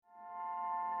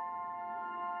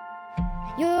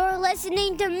You're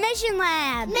listening to Mission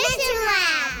Lab. Mission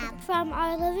Lab. From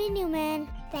Arlovie Newman.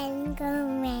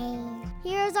 Bengal Rain.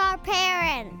 Here's our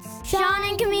parents, Sean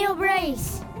and Camille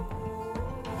Brace.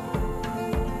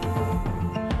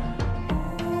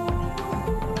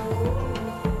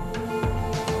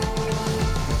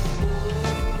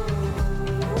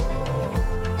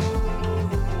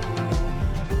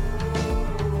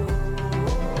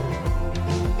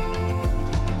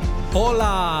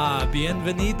 Hola,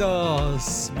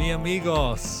 bienvenidos, mi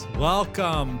amigos.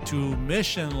 Welcome to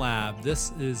Mission Lab.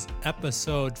 This is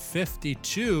episode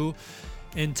 52,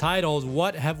 entitled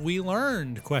 "What Have We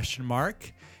Learned?" ?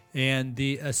 And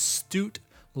the astute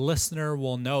listener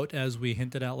will note, as we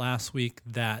hinted at last week,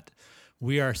 that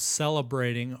we are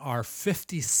celebrating our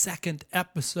 52nd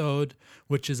episode,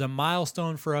 which is a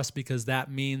milestone for us because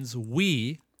that means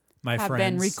we, my have friends,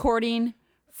 been recording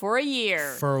for a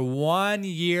year. For 1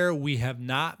 year, we have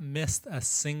not missed a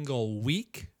single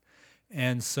week.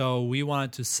 And so we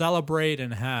wanted to celebrate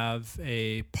and have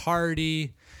a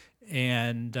party.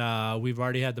 And we've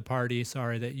already had the party.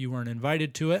 Sorry that you weren't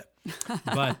invited to it.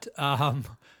 But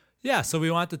yeah, so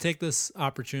we want to take this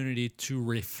opportunity to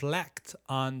reflect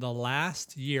on the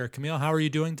last year. Camille, how are you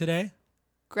doing today?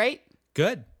 Great.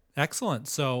 Good. Excellent.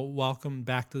 So welcome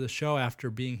back to the show after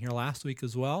being here last week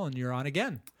as well, and you're on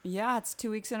again. Yeah, it's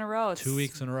 2 weeks in a row. 2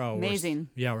 weeks in a row. Amazing.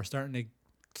 We're starting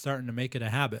to make it a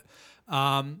habit.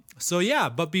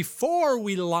 But before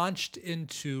we launched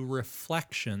into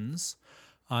reflections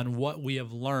on what we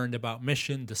have learned about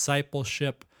mission,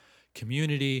 discipleship,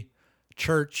 community,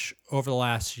 church over the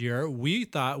last year, we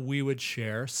thought we would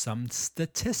share some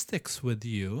statistics with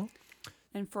you.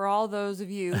 And for all those of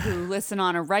you who listen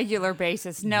on a regular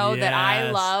basis, know that I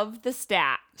Yes. love the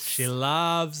stats. She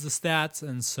loves the stats,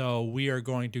 and so we are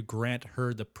going to grant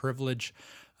her the privilege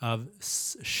of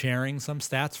sharing some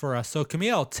stats for us. So,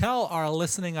 Camille, tell our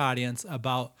listening audience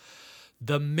about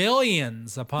the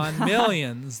millions upon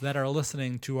millions that are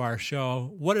listening to our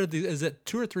show. Is it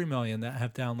 2 or 3 million that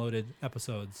have downloaded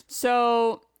episodes?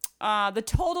 So the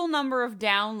total number of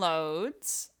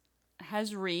downloads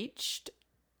has reached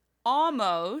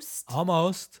almost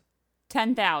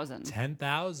 10,000.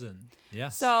 10,000.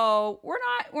 Yes. So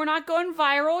we're not going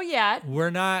viral yet.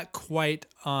 We're not quite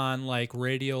on like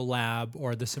Radio Lab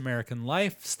or This American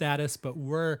Life status, but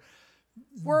we're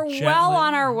well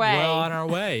on our way. Well on our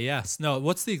way, yes. No,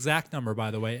 what's the exact number,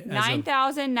 by the way?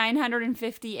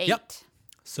 9,958. Yep.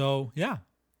 So yeah,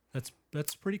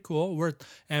 that's pretty cool.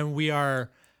 We are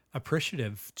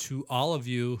appreciative to all of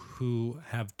you who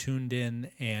have tuned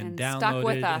in and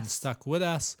downloaded and stuck with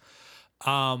us.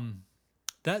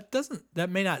 That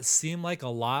may not seem like a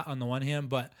lot on the one hand,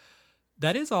 but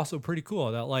that is also pretty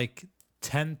cool that like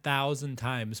 10,000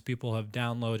 times people have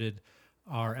downloaded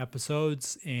our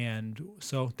episodes. And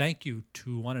so thank you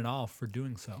to one and all for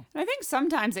doing so. I think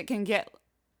sometimes it can be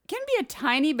a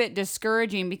tiny bit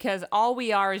discouraging because all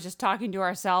we are is just talking to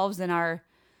ourselves in our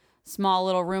small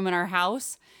little room in our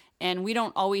house. And we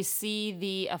don't always see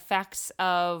the effects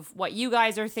of what you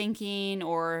guys are thinking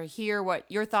or hear what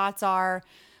your thoughts are.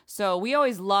 So we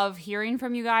always love hearing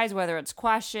from you guys, whether it's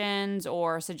questions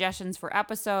or suggestions for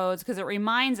episodes, because it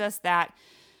reminds us that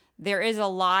there is a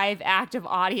live, active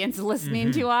audience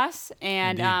listening to us.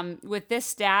 And with this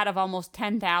stat of almost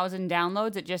 10,000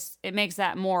 downloads, it makes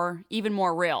that even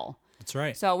more real. That's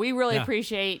right. So we really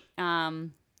appreciate.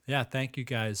 Thank you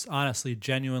guys. Honestly,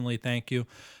 genuinely, thank you.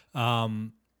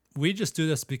 We just do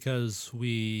this because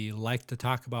we like to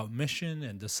talk about mission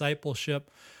and discipleship.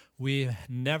 We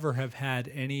never have had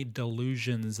any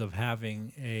delusions of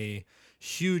having a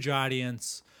huge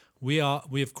audience. We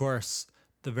of course,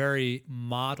 the very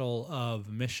model of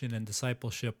mission and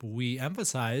discipleship we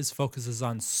emphasize focuses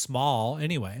on small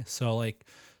anyway. So like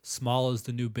small is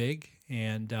the new big.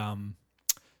 And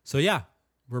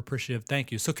we're appreciative.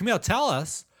 Thank you. So Camille, tell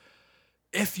us,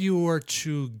 if you were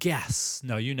to guess,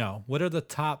 what are the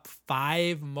top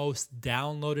 5 most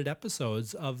downloaded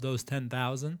episodes of those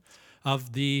 10,000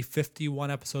 of the 51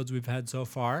 episodes we've had so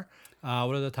far?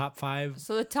 What are the top 5?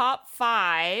 So the top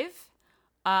 5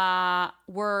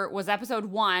 was episode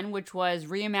 1, which was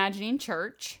Reimagining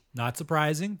Church. Not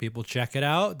surprising. People check it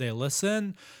out. They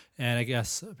listen. And I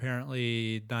guess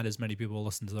apparently not as many people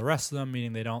listen to the rest of them,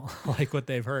 meaning they don't like what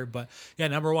they've heard. But yeah,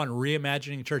 number 1,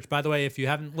 Reimagining Church. By the way, if you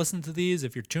haven't listened to these,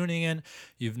 if you're tuning in,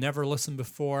 you've never listened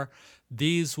before,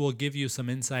 these will give you some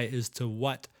insight as to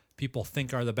what people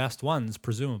think are the best ones,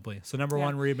 presumably. So number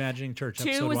 1, Reimagining Church.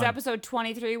 2 was episode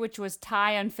 23, which was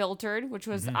Ty Unfiltered, which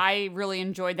was, I really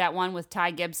enjoyed that one with Ty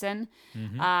Gibson.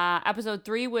 Episode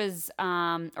 3 was,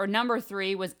 number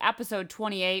 3 was episode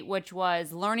 28, which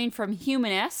was Learning from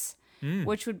Humanists.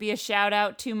 which would be a shout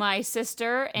out to my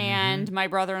sister and my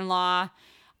brother-in-law,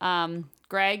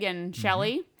 Greg and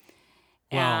Shelly.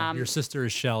 Well, your sister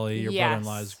is Shelly. Your yes.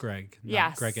 brother-in-law is Greg. Not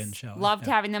Yes. Greg and Shelly. Loved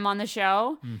Yeah. having them on the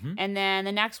show. And then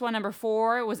the next one, number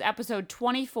 4, was episode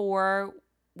 24,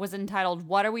 was entitled,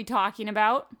 What Are We Talking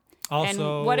About?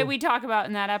 Also, And what did we talk about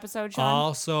in that episode, Sean?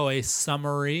 Also a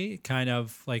summary, kind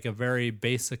of like a very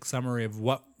basic summary of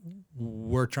what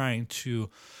we're trying to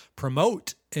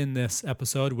promote in this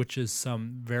episode, which is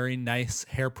some very nice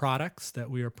hair products that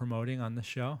we are promoting on the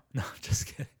show. No, just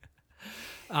kidding.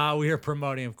 We are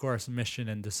promoting, of course, mission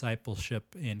and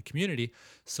discipleship in community.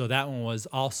 So that one was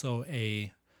also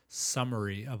a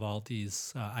summary of all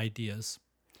these ideas.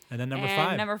 And then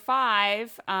number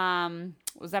 5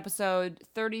 was episode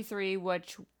 33,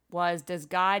 which was Does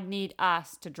God Need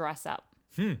Us to Dress Up?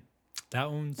 That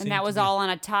one, And that was all on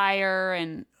attire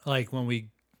and like when we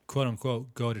quote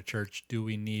unquote go to church, do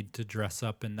we need to dress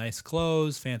up in nice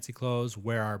clothes, fancy clothes,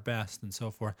 wear our best, and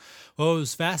so forth? What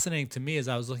was fascinating to me as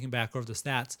I was looking back over the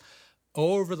stats,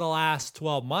 over the last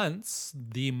 12 months,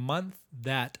 the month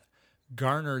that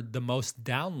garnered the most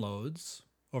downloads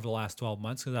over the last 12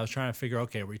 months, because I was trying to figure,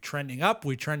 okay, are we trending up? Are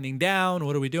we trending down?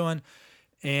 What are we doing?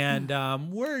 And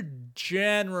we're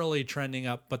generally trending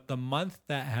up, but the month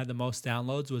that had the most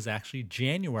downloads was actually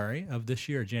January of this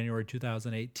year, January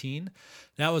 2018.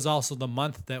 That was also the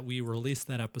month that we released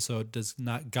that episode, Does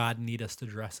Not God Need Us to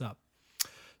Dress Up?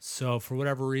 So for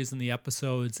whatever reason, the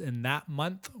episodes in that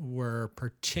month were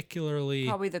particularly...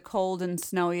 probably the cold and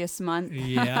snowiest month.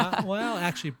 Yeah, well,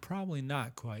 actually, probably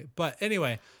not quite. But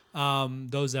anyway,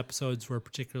 those episodes were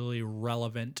particularly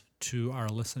relevant to our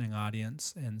listening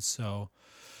audience. And so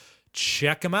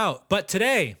check them out. But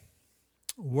today,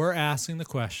 we're asking the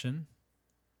question,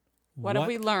 What have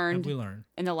we learned have we learned?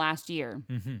 in the last year?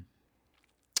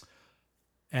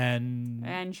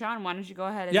 And Sean, why don't you go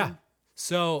ahead and... Yeah.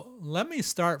 So let me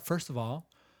start, first of all,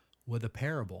 with a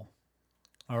parable.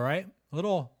 All right?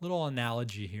 Little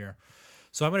analogy here.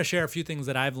 So I'm going to share a few things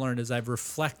that I've learned as I've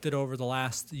reflected over the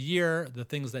last year, the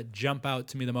things that jump out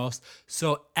to me the most.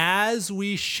 So as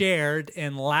we shared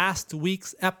in last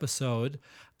week's episode,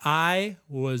 I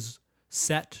was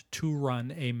set to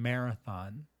run a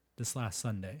marathon this last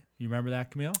Sunday. You remember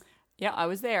that, Camille? Yeah, I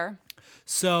was there.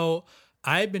 So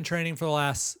I've been training for the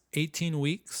last 18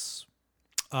 weeks.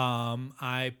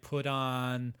 I put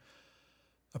on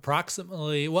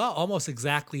approximately, almost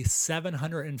exactly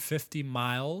 750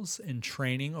 miles in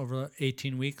training over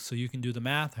 18 weeks. So you can do the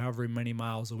math, however many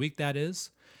miles a week that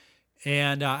is.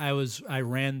 And I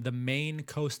ran the Maine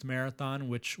Coast Marathon,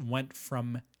 which went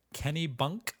from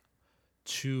Kennebunk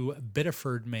to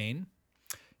Biddeford, Maine.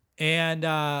 And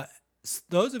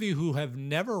those of you who have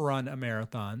never run a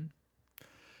marathon,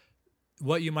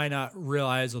 what you might not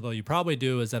realize, although you probably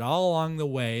do, is that all along the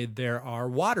way, there are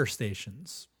water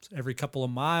stations. So every couple of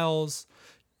miles,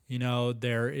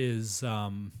 there is,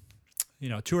 2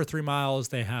 or 3 miles,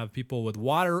 they have people with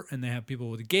water and they have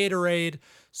people with Gatorade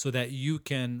so that you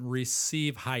can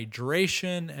receive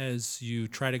hydration as you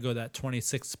try to go that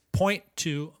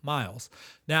 26.2 miles.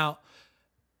 Now,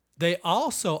 they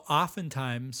also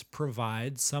oftentimes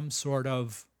provide some sort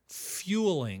of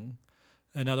fueling.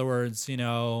 In other words,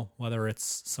 whether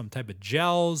it's some type of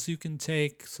gels you can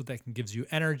take so that gives you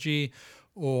energy,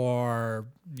 or,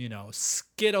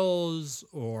 Skittles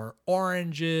or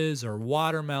oranges or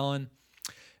watermelon.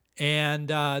 And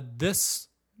this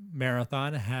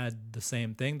marathon had the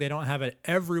same thing. They don't have it at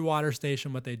every water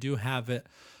station, but they do have it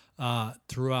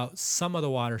throughout some of the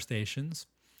water stations.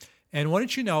 And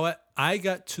wouldn't you know it, I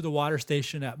got to the water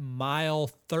station at mile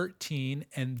 13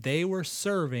 and they were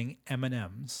serving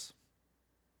M&Ms.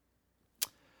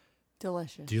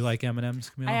 Delicious. Do you like M&Ms,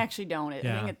 Camille? I actually don't. I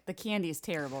Yeah. think the candy is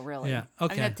terrible, really. Yeah, I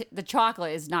mean, okay. the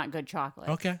chocolate is not good chocolate.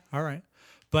 Okay, all right.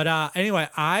 But anyway,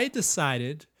 I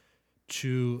decided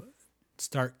to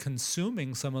start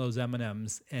consuming some of those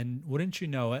M&Ms, and wouldn't you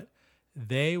know it,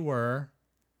 they were,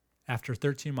 after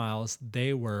 13 miles,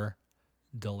 they were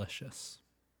delicious.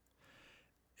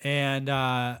 And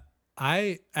I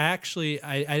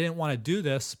didn't want to do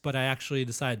this, but I actually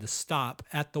decided to stop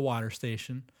at the water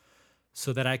station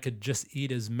so that I could just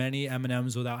eat as many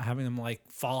M&Ms without having them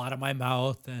fall out of my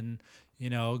mouth and,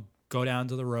 go down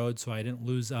to the road, so I didn't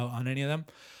lose out on any of them.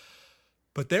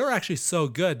 But they were actually so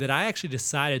good that I actually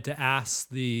decided to ask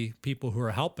the people who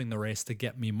were helping the race to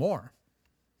get me more.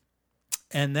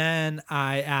 And then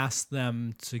I asked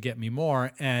them to get me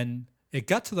more, and it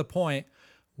got to the point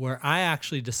where I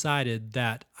actually decided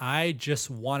that I just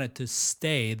wanted to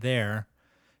stay there.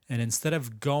 And instead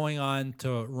of going on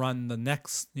to run the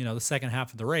next, the second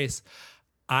half of the race,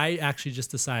 I actually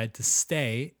just decided to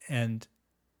stay and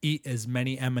eat as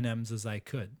many M&Ms as I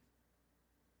could.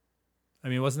 I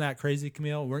mean, wasn't that crazy,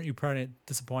 Camille? Weren't you probably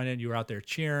disappointed? You were out there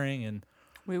cheering and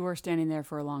We were standing there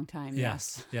for a long time.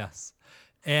 yes.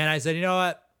 And I said, you know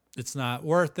what? It's not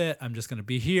worth it. I'm just going to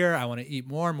be here. I want to eat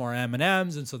more and more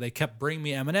M&Ms. And so they kept bringing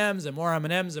me M&Ms and more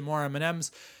M&Ms and more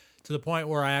M&Ms to the point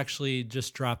where I actually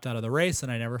just dropped out of the race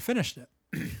and I never finished it.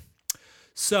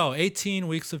 So 18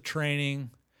 weeks of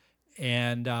training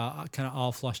and kind of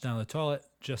all flushed down the toilet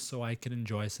just so I could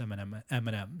enjoy some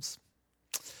M&Ms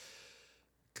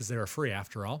because they were free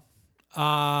after all.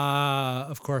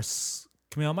 Of course,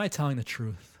 Camille, am I telling the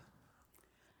truth?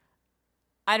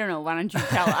 I don't know. Why don't you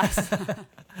tell us?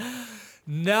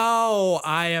 No,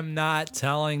 I am not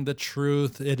telling the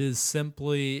truth. It is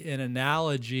simply an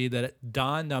analogy that it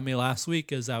dawned on me last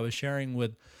week as I was sharing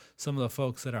with some of the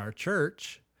folks at our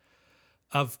church.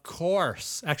 Of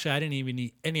course, actually, I didn't even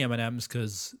eat any M&Ms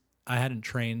because I hadn't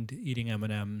trained eating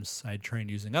M&Ms. I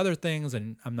trained using other things,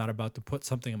 and I'm not about to put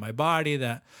something in my body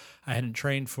that I hadn't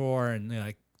trained for and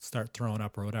like start throwing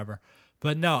up or whatever.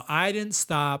 But no, I didn't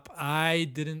stop. I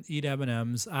didn't eat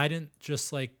M&Ms. I didn't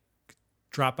just like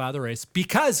drop out of the race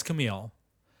because, Camille,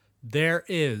 there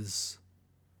is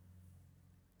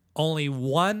only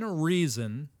one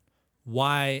reason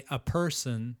why a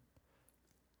person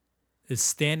is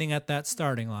standing at that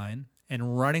starting line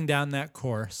and running down that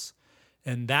course.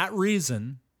 And that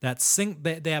reason,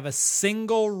 they have a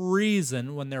single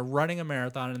reason when they're running a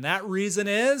marathon. And that reason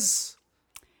is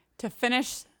To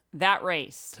finish that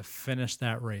race. to finish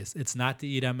that race. It's not to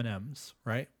eat M&Ms,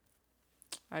 right?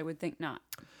 I would think not.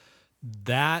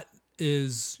 That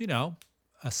is,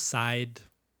 a side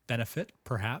benefit,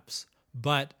 perhaps.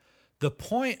 But the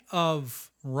point of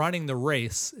running the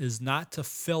race is not to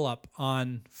fill up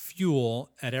on fuel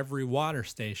at every water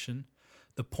station.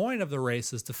 The point of the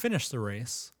race is to finish the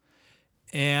race.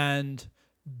 And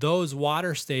those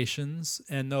water stations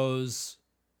and those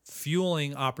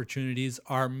fueling opportunities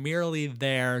are merely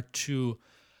there to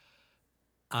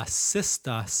assist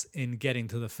us in getting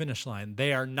to the finish line.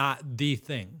 They are not the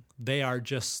thing. They are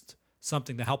just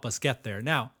something to help us get there.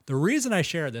 Now, the reason I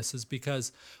share this is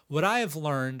because what I have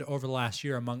learned over the last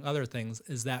year, among other things,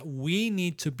 is that we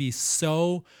need to be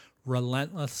so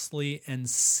relentlessly and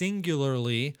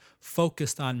singularly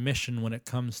focused on mission when it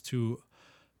comes to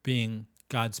being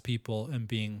God's people and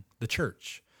being the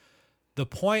church. The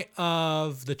point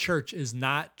of the church is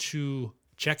not to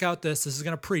check out this is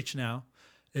going to preach now,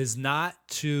 is not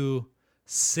to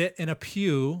sit in a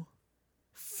pew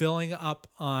filling up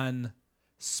on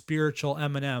spiritual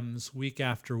M&Ms week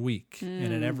after week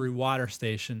and at every water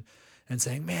station and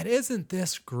saying, man, isn't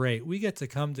this great? We get to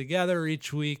come together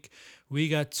each week. We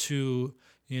get to,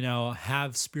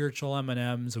 have spiritual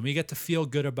M&Ms and we get to feel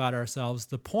good about ourselves.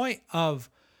 The point of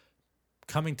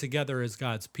coming together as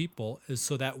God's people is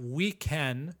so that we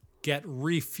can get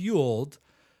refueled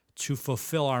to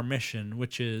fulfill our mission,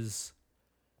 which is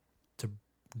to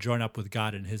join up with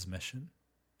God in his mission.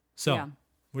 So Yeah.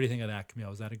 What do you think of that,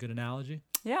 Camille? Is that a good analogy?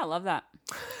 Yeah, I love that.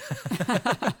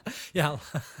 Yeah.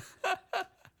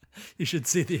 You should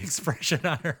see the expression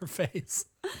on her face.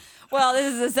 Well,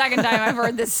 this is the second time I've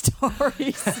heard this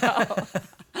story, so.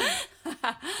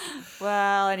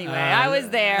 Well, anyway, I was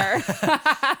there.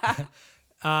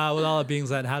 With all that being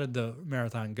said, how did the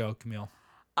marathon go, Camille?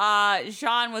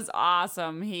 Sean was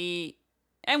awesome.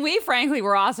 And we frankly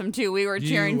were awesome too. We were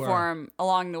cheering were. for him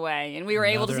along the way. And we were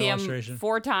able to Another see illustration. him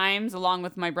 4 times along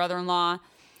with my brother-in-law.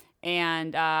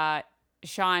 And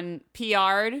Sean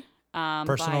PR'd.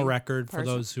 Personal by record for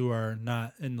those who are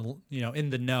not in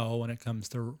the know when it comes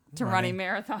to running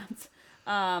marathons.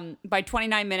 By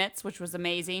 29 minutes, which was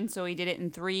amazing. So he did it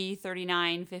in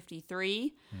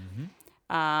 3:39:53.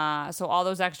 So all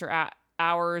those extra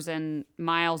hours and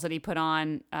miles that he put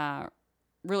on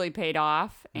really paid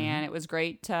off, and it was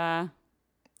great to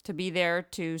be there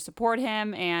to support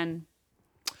him and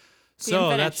see him So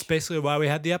finish. that's basically why we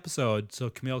had the episode, so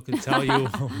Camille could tell you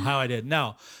how I did.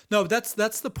 No, that's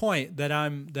the point that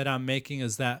I'm making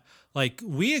is that like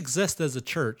we exist as a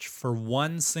church for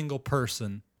one single purpose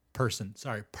as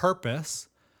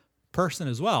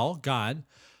well, God.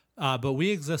 But we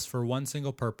exist for one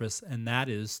single purpose, and that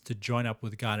is to join up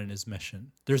with God in his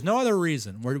mission. There's no other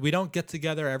reason. We don't get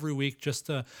together every week just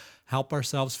to help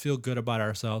ourselves feel good about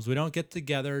ourselves. We don't get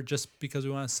together just because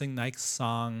we want to sing nice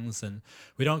songs, and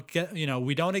we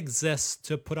don't exist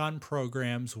to put on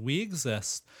programs. We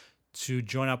exist to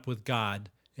join up with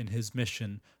God in his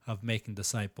mission of making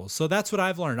disciples. So that's what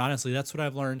I've learned. Honestly, that's what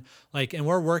I've learned. And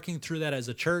we're working through that as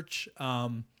a church.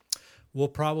 We'll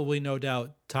probably, no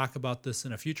doubt, talk about this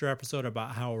in a future episode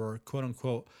about how we're, quote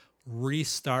unquote,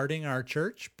 restarting our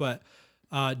church. But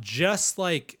just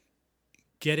like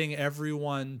getting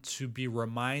everyone to be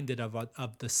reminded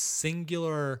of the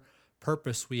singular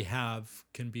purpose we have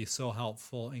can be so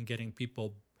helpful in getting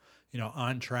people,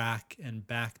 on track and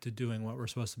back to doing what we're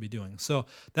supposed to be doing. So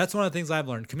that's one of the things I've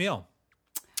learned. Camille.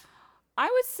 I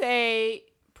would say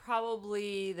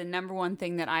probably the number one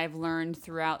thing that I've learned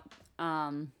throughout,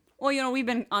 we've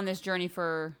been on this journey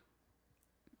for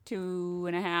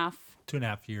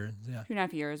 2.5 years. Yeah.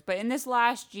 2.5 years. But in this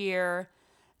last year,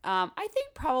 I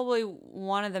think probably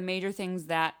one of the major things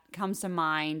that comes to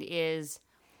mind is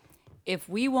if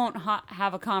we won't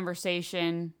have a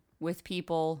conversation with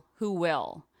people, who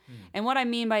will? And what I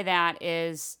mean by that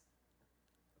is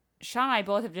Sean and I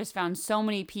both have just found so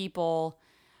many people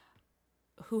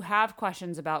who have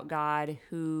questions about God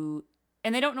and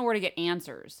they don't know where to get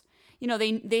answers.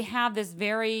 They have this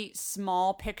very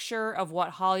small picture of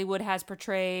what Hollywood has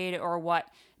portrayed or what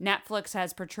Netflix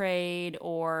has portrayed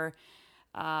or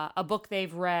a book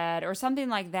they've read or something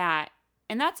like that.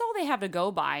 And that's all they have to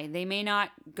go by. They may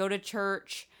not go to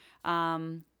church.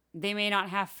 They may not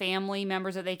have family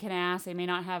members that they can ask. They may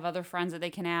not have other friends that they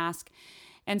can ask.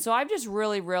 And so I've just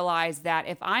really realized that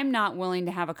if I'm not willing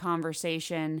to have a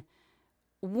conversation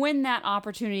when that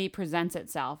opportunity presents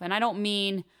itself, and I don't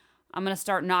mean I'm going to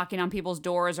start knocking on people's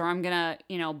doors or I'm going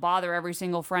to, bother every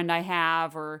single friend I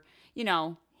have or,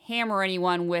 hammer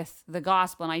anyone with the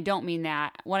gospel. And I don't mean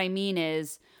that. What I mean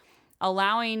is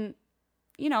allowing,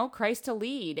 Christ to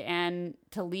lead and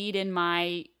to lead in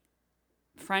my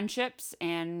friendships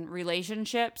and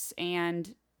relationships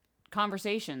and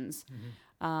conversations.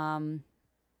 And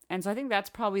so I think that's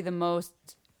probably the most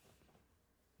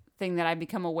thing that I've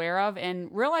become aware of and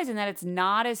realizing that it's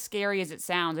not as scary as it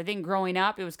sounds. I think growing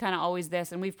up, it was kind of always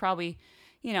this, and we've probably,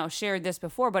 shared this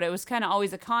before, but it was kind of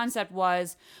always the concept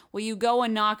was, well, you go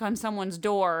and knock on someone's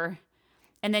door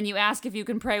and then you ask if you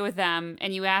can pray with them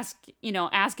and you ask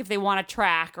if they want a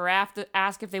track or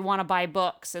ask if they want to buy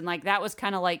books. And like, that was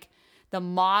kind of like the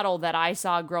model that I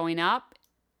saw growing up.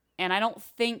 And I don't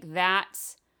think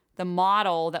that's the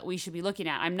model that we should be looking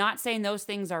at. I'm not saying those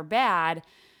things are bad,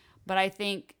 but I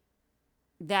think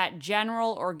that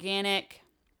general organic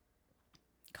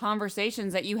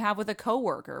conversations that you have with a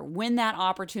coworker when that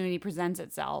opportunity presents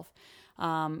itself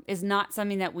is not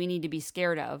something that we need to be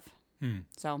scared of.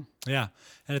 So yeah,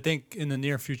 and I think in the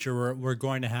near future we're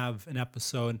going to have an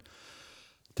episode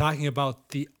talking about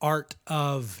the art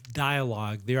of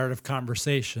dialogue, the art of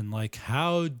conversation. Like,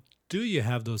 how do you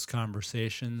have those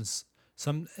conversations?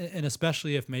 And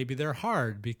especially if maybe they're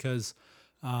hard, because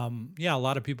a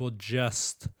lot of people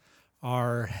just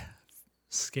are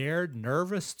scared,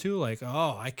 nervous too. Like,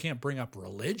 oh, I can't bring up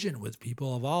religion with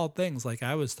people of all things. Like,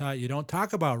 I was taught you don't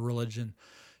talk about religion,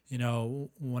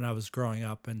 when I was growing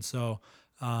up. And so,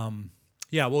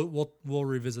 we'll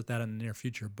revisit that in the near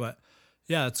future. But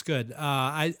yeah, it's good.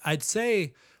 I'd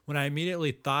say when I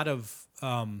immediately thought of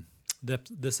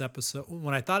this episode,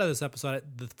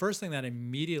 the first thing that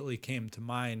immediately came to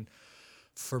mind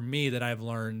for me that I've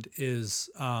learned is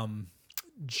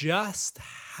just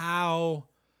how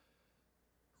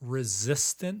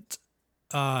resistant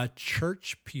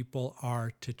church people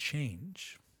are to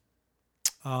change.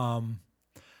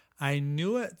 I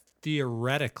knew it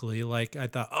theoretically. Like, I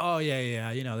thought, oh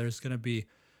yeah, there's going to be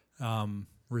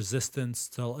resistance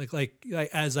to like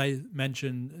as I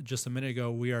mentioned just a minute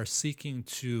ago, we are seeking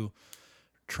to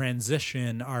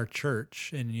transition our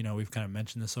church, and we've kind of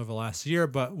mentioned this over the last year,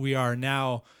 but we are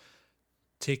now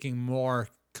taking more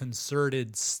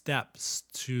concerted steps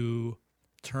to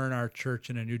turn our church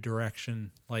in a new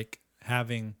direction, like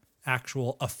having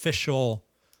actual official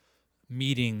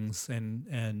meetings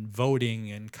and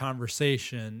voting and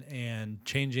conversation and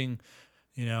changing,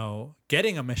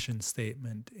 getting a mission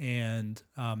statement and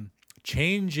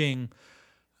changing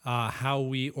how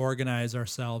we organize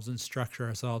ourselves and structure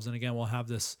ourselves. And again, we'll have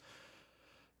this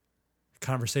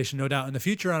conversation, no doubt, in the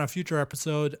future on a future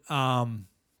episode.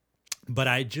 But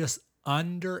I just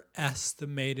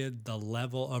underestimated the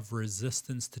level of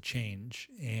resistance to change.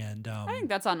 And I think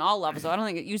that's on all levels. I don't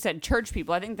think you said church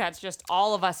people. I think that's just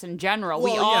all of us in general.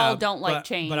 We all don't like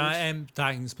change. But I am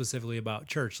talking specifically about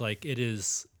church. Like, it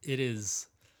is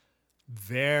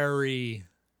very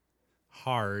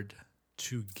hard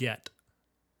to get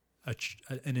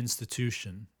an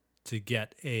institution, to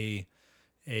get a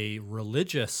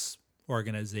religious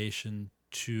organization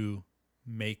to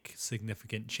make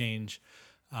significant change.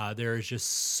 There is just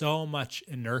so much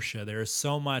inertia. There is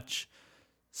so much,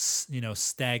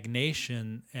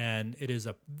 stagnation, and it is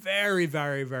a very,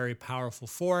 very, very powerful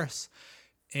force.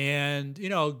 And,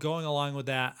 going along with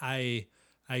that, I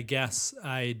guess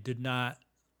I did not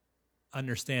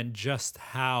understand just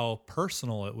how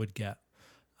personal it would get.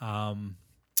 And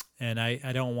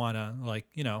I don't want to, like,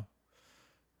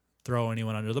 throw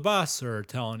anyone under the bus or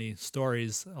tell any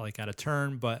stories like out of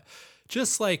turn, but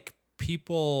just like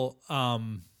people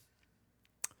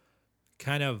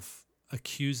kind of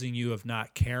accusing you of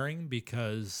not caring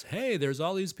because, hey, there's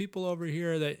all these people over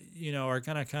here that, are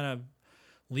going to kind of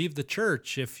leave the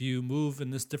church if you move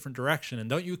in this different direction. And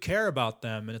don't you care about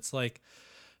them? And it's like,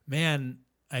 man,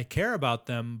 I care about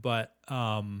them, but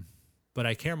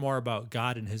I care more about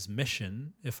God and his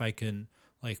mission. If I can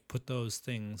like put those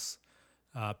things,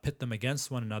 pit them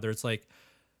against one another. It's like,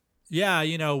 yeah,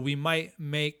 we might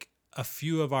make a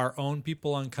few of our own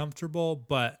people uncomfortable,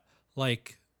 but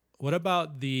like, what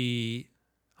about the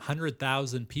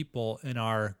 100,000 people in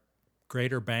our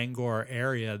greater Bangor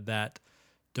area that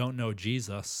don't know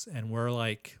Jesus? And we're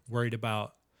like worried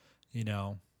about,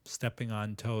 stepping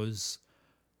on toes,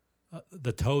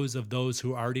 the toes of those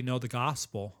who already know the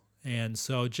gospel. And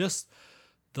so just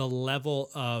the level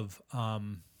of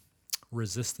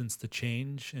resistance to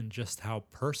change and just how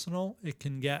personal it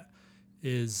can get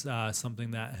is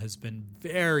something that has been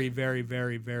very, very,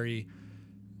 very, very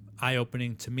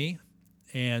eye-opening to me.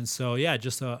 And so, yeah,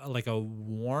 just a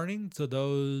warning to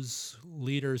those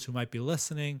leaders who might be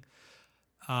listening,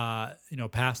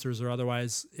 pastors or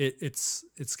otherwise. It's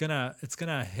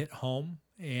gonna hit home,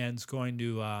 and it's going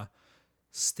to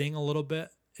sting a little bit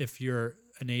if you're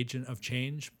an agent of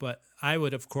change. But I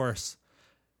would, of course,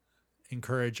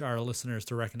 encourage our listeners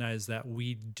to recognize that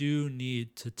we do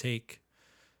need to take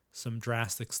some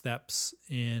drastic steps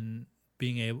in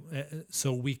being able,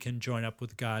 so we can join up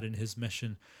with God in his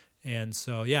mission. And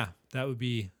so, yeah, that would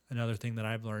be another thing that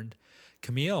I've learned.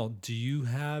 Camille, do you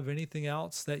have anything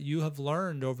else that you have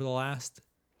learned over the last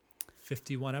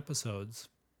 51 episodes?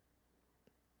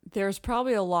 There's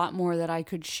probably a lot more that I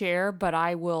could share, but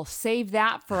I will save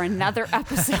that for another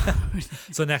episode.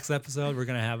 So next episode, we're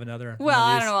going to have another. Well,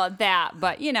 I don't know about that,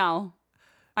 but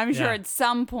I'm sure Yeah. at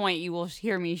some point you will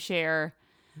hear me share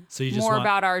So you just more want,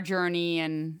 about our journey,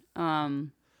 and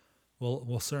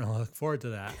we'll certainly look forward to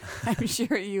that. I'm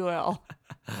sure you will.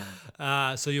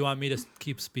 So you want me to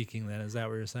keep speaking then? Is that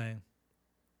what you're saying?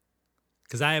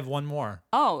 Because I have one more.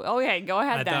 Oh, okay, go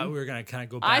ahead I then. thought we were going to kind of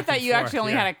go back I thought and you forth. actually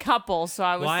only Yeah. had a couple, so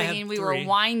I was Well, I have thinking we 3. were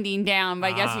winding down,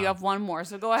 but I guess you Ah. have one more.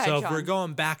 So go ahead, So if Sean. we're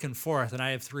going back and forth and I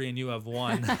have 3 and you have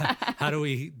 1, how do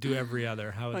we do every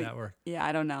other? How would that work? Yeah,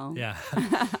 I don't know. Yeah.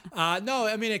 No,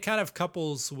 I mean, it kind of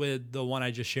couples with the one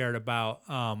I just shared about,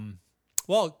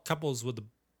 couples with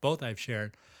both I've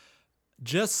shared.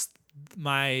 Just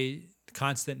my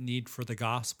constant need for the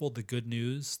gospel, the good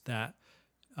news that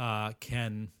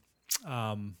can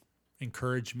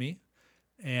encourage me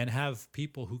and have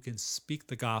people who can speak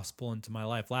the gospel into my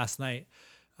life. Last night,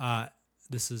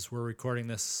 we're recording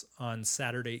this on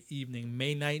Saturday evening,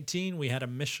 May 19. We had a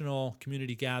missional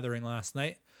community gathering last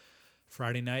night,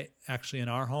 Friday night, actually in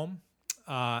our home.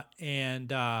 Man,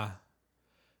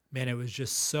 it was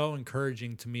just so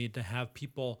encouraging to me to have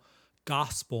people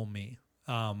gospel me.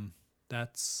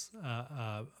 That's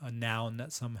a noun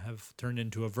that some have turned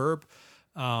into a verb.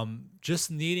 Just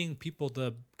needing people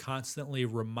to constantly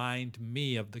remind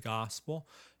me of the gospel,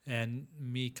 and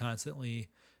me constantly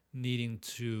needing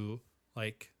to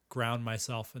like ground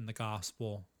myself in the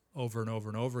gospel over and over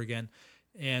and over again.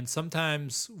 And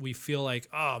sometimes we feel like,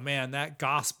 oh man, that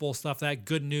gospel stuff, that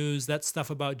good news, that stuff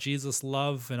about Jesus'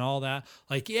 love and all that,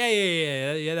 like,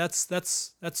 yeah, that's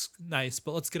nice,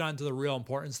 but let's get on to the real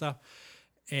important stuff.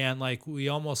 And like, we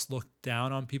almost look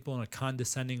down on people in a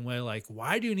condescending way, like,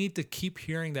 why do you need to keep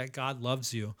hearing that God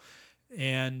loves you?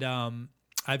 And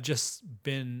I've just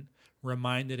been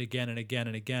reminded again and again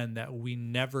and again that we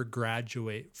never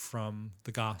graduate from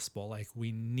the gospel. Like,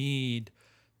 we need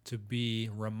to be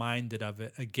reminded of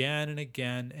it again and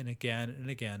again and again and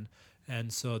again.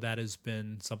 And so that has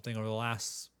been something over the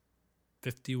last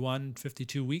 51,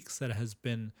 52 weeks that has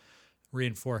been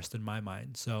reinforced in my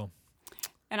mind. So,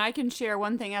 And I can share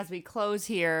one thing as we close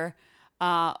here.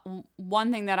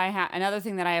 One thing that another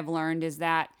thing that I have learned is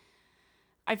that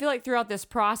I feel like throughout this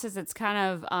process, it's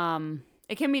kind of,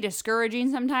 it can be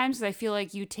discouraging sometimes, because I feel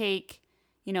like you take,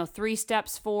 3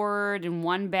 steps forward and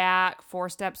 1 back, 4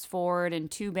 steps forward and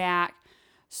 2 back.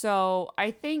 So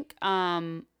I think,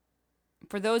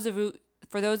 for those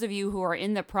of you who are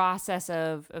in the process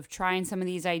of trying some of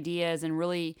these ideas and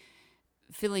really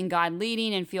feeling God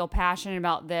leading and feel passionate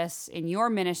about this in your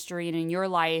ministry and in your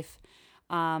life,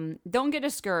 don't get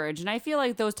discouraged. And I feel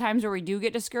like those times where we do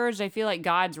get discouraged, I feel like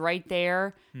God's right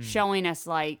there showing us,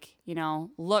 like,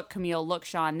 look, Camille, look,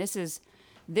 Sean, this is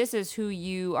who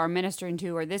you are ministering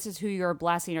to, or this is who you're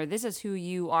blessing, or this is who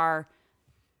you are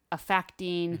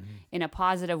affecting in a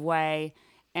positive way.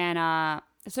 And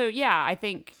so, yeah, I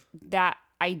think that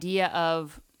idea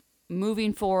of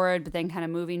moving forward, but then kind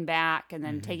of moving back and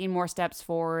then taking more steps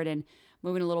forward and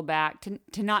moving a little back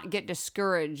to not get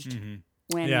discouraged.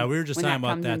 When, we were just talking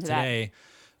about that today.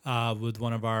 With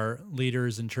one of our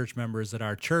leaders and church members at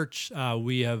our church.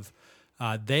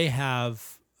 They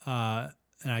have, and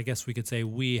I guess we could say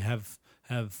we have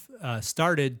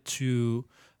started to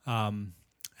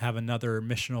have another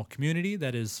missional community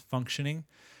that is functioning.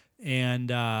 And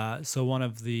so one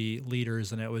of the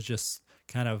leaders, and it was just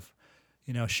kind of,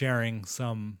 sharing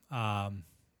some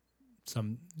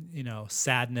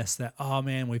sadness that, oh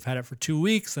man, we've had it for 2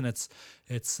 weeks and it's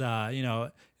not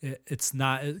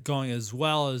going as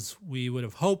well as we would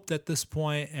have hoped at this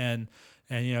point. And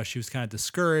she was kind of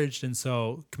discouraged. And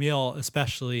so Camille,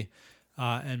 especially,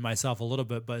 and myself a little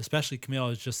bit, but especially Camille,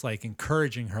 is just like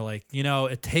encouraging her, like,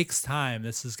 it takes time.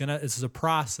 This is a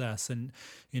process. And,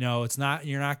 you're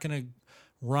not going to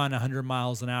run 100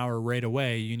 miles an hour right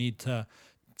away. You need to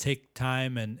take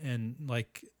time and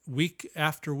like week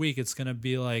after week, it's going to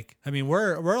be like, I mean,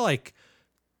 we're like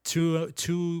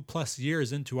 2+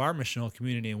 years into our missional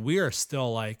community, and we are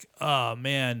still like, oh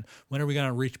man, when are we going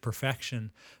to reach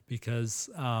perfection? Because,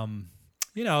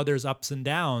 there's ups and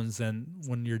downs, and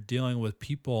when you're dealing with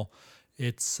people,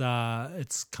 it's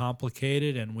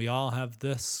complicated, and we all have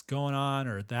this going on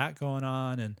or that going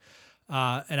on.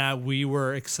 And we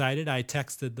were excited. I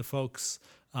texted the folks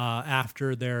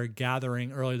after their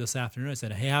gathering early this afternoon. I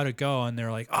said, hey, how'd it go? And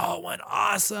they're like, oh, it went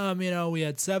awesome. We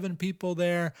had 7 people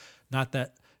there. Not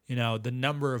that, the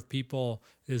number of people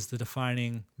is the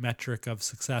defining metric of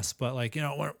success, but like, it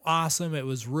went awesome. It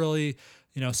was really,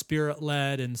 spirit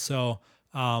led. And so,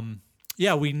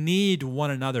 we need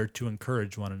one another to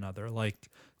encourage one another. Like,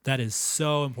 that is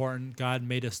so important. God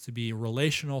made us to be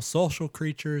relational, social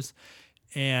creatures.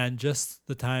 And just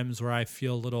the times where I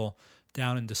feel a little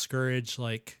down and discouraged,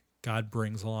 like, God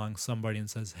brings along somebody and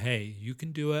says, hey, you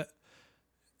can do it.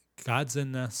 God's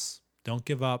in this. Don't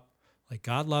give up. Like,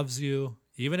 God loves you,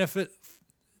 even if it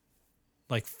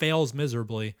like fails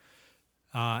miserably.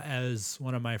 As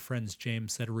one of my friends,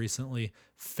 James, said recently,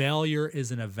 failure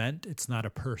is an event. It's not a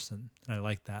person. And I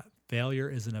like that. Failure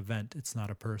is an event. It's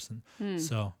not a person.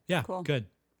 So yeah, cool. Good.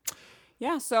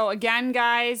 Yeah. So again,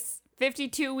 guys,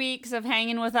 52 weeks of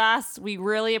hanging with us. We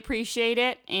really appreciate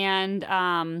it. And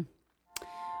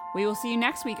we will see you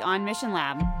next week on Mission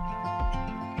Lab.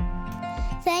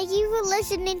 Thank you for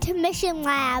listening to Mission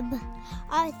Lab.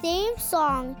 Our theme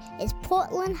song is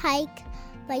Portland Hike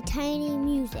by Tiny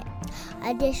Music.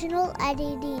 Additional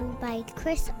editing by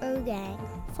Chris Ergang.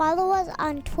 Follow us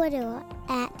on Twitter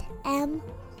at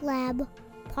MLabPodcast.